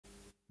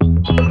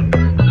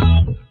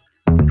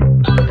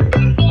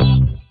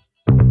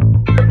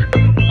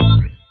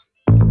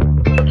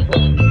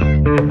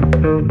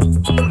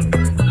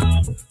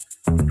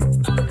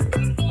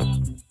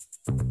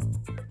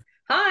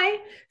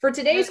For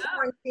today's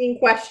quarantine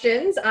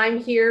questions, I'm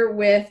here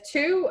with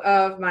two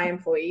of my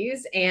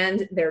employees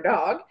and their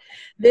dog.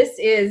 This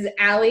is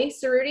Ally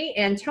Cerruti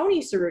and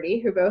Toni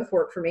Cerruti, who both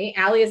work for me.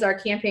 Ally is our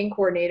campaign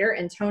coordinator,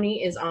 and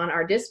Toni is on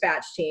our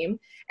dispatch team.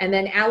 And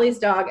then Ally's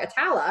dog,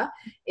 Atala,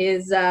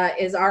 is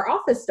our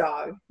office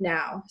dog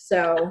now.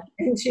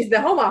 And she's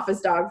the home office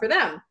dog for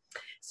them.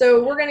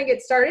 So we're going to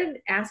get started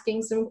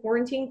asking some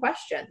quarantine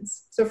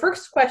questions. So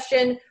first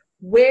question,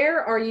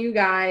 where are you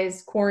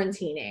guys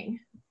quarantining?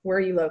 Where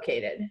are you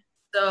located?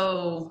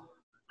 So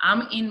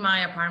I'm in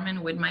my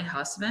apartment with my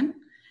husband,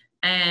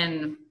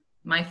 and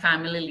my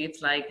family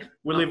lives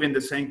we live in the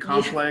same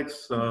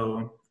complex,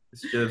 so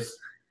it's just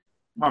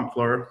one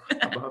floor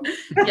above.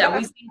 Yeah,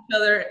 we see each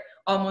other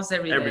almost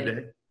every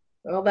day.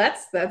 Well,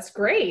 that's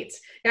great.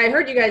 Yeah, I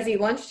heard you guys eat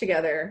lunch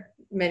together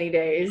many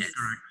days.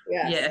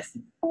 Yes.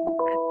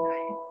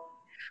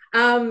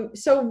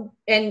 So,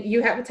 and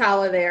you have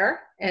Atala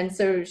there, and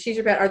so she's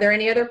your pet. Are there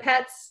any other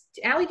pets?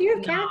 Ally, do you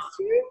have cats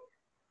too?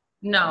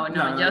 No,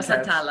 just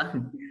Atala.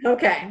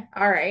 Okay,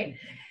 all right.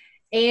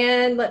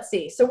 And let's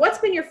see. So what's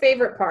been your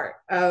favorite part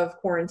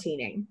of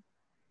quarantining?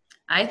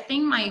 I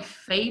think my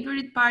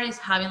favorite part is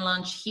having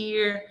lunch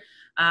here,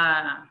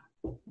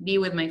 be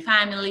with my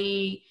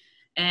family,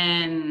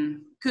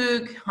 and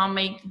cook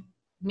homemade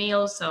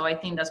meals. So I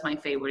think that's my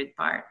favorite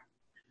part.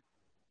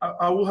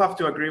 I will have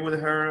to agree with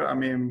her. I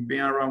mean, being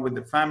around with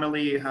the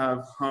family, have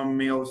home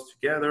meals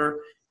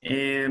together,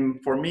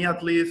 and for me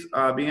at least,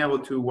 being able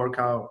to work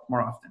out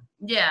more often.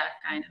 Yeah,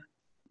 kind of.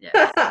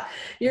 Yeah.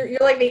 You're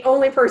like the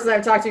only person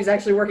I've talked to who's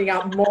actually working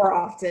out more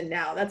often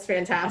now. That's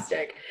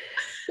fantastic.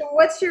 So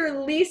what's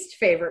your least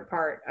favorite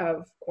part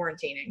of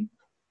quarantining?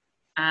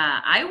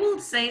 I will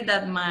say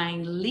that my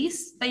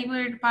least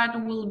favorite part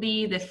will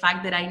be the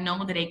fact that I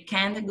know that I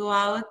can't go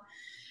out.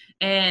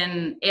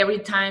 And every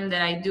time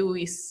that I do,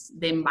 is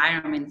the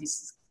environment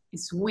is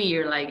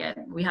weird.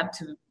 We have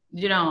to,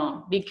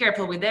 be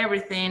careful with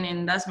everything,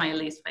 and that's my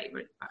least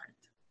favorite part.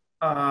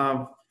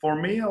 For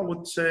me, I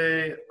would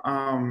say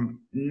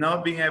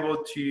not being able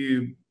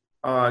to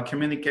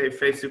communicate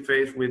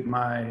face-to-face with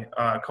my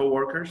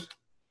coworkers.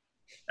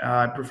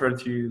 I prefer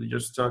to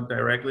just talk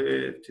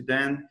directly to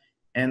them.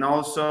 And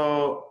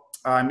also,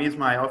 I miss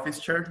my office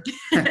chair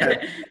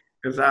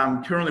because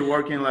I'm currently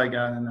working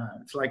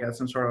it's like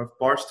some sort of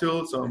bar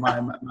stool. So my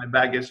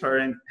back is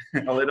hurting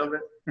a little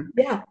bit.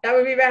 Yeah, that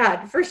would be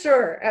bad for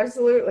sure.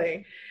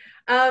 Absolutely.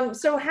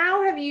 So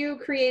how have you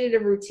created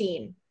a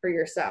routine for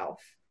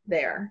yourself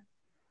there?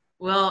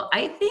 Well,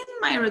 I think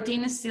my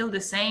routine is still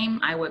the same.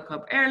 I wake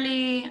up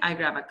early, I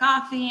grab a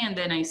coffee, and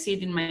then I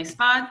sit in my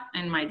spot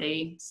and my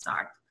day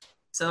starts.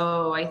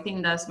 So I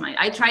think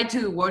I try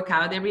to work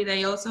out every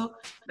day also,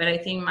 but I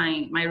think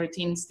my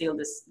routine is still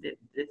the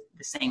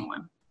same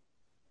one.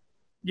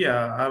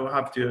 Yeah, I will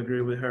have to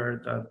agree with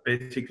her that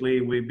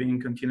basically we've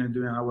been continuing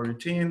doing our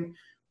routine,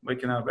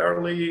 waking up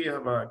early,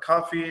 have a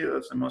coffee.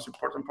 That's the most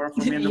important part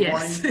for me in the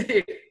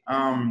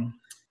morning.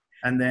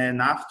 And then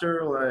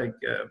after,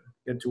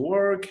 get to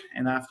work,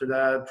 and after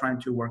that,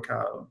 trying to work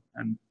out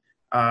and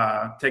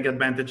take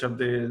advantage of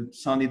the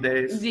sunny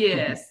days.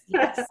 Yes.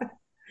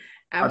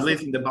 At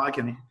least in the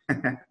balcony.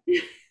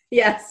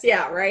 Yes,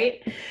 yeah,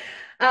 right.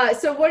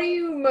 So what are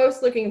you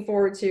most looking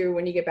forward to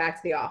when you get back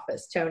to the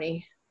office,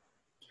 Toni?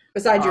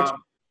 Besides your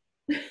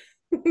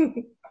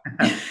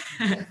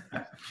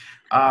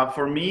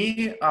for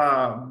me,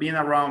 being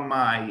around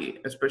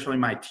especially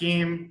my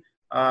team,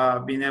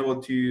 being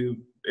able to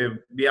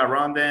be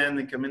around them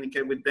and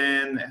communicate with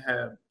them,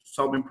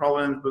 solving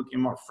problems,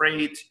 booking more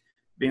freight,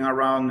 being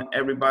around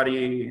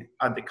everybody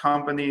at the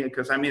company,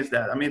 because I miss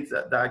that. I miss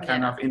that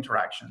kind of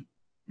interaction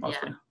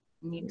mostly.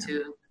 Yeah, me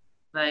too.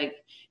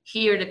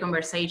 Hear the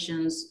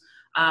conversations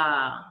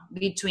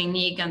between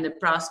Nick and the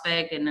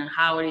prospect and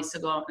how it is to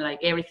go,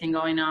 everything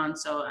going on.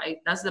 So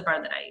that's the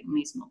part that I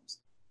miss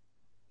most.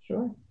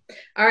 Sure.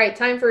 All right,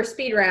 time for a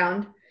speed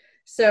round.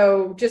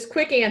 So just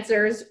quick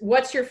answers.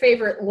 What's your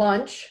favorite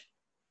lunch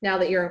now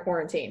that you're in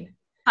quarantine?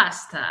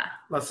 Pasta.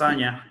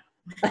 Lasagna.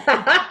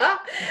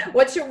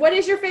 What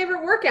is your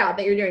favorite workout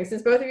that you're doing,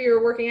 since both of you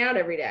are working out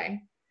every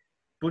day?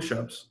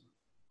 Push-ups.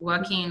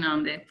 Walking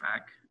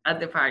at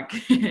the park.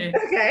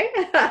 Okay.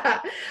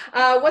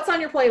 What's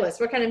on your playlist?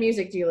 What kind of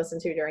music do you listen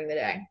to during the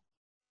day?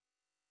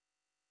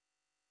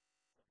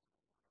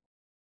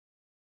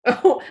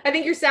 Oh, I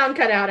think your sound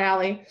cut out,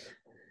 Ally.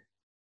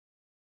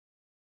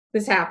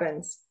 This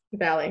happens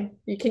with Ally.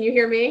 Can you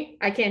hear me?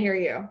 I can't hear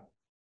you.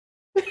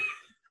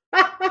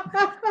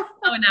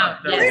 Oh, no.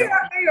 Yes.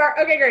 There you are.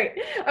 Okay, great.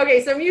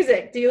 Okay, so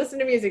music. Do you listen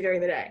to music during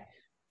the day?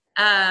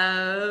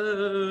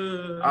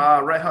 Red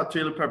Hot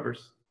Chili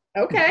Peppers.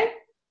 Okay.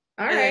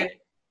 All right.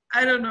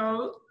 I don't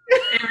know.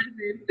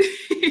 Everything.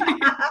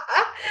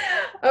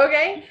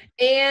 Okay.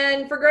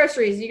 And for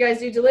groceries, you guys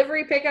do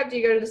delivery, pickup? Do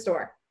you go to the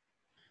store?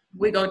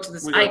 We go to the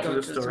store. I go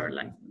to the store.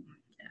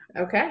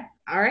 Okay.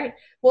 All right.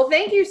 Well,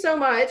 thank you so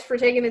much for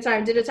taking the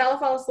time. Did Atala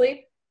fall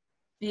asleep?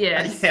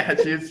 Yes. Yeah,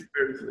 she's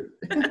very asleep.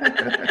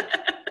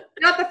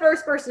 Not the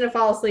first person to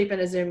fall asleep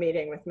in a Zoom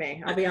meeting with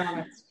me, I'll be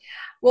honest.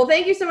 Well,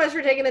 thank you so much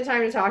for taking the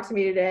time to talk to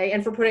me today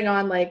and for putting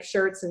on like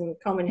shirts and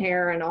combing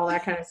hair and all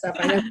that kind of stuff.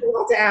 I know it's a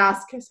lot to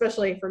ask,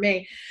 especially for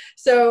me.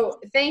 So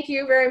thank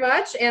you very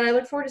much. And I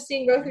look forward to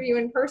seeing both of you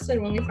in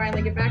person when we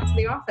finally get back to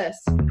the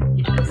office.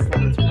 Yes.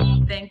 Thank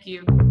you. Thank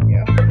you.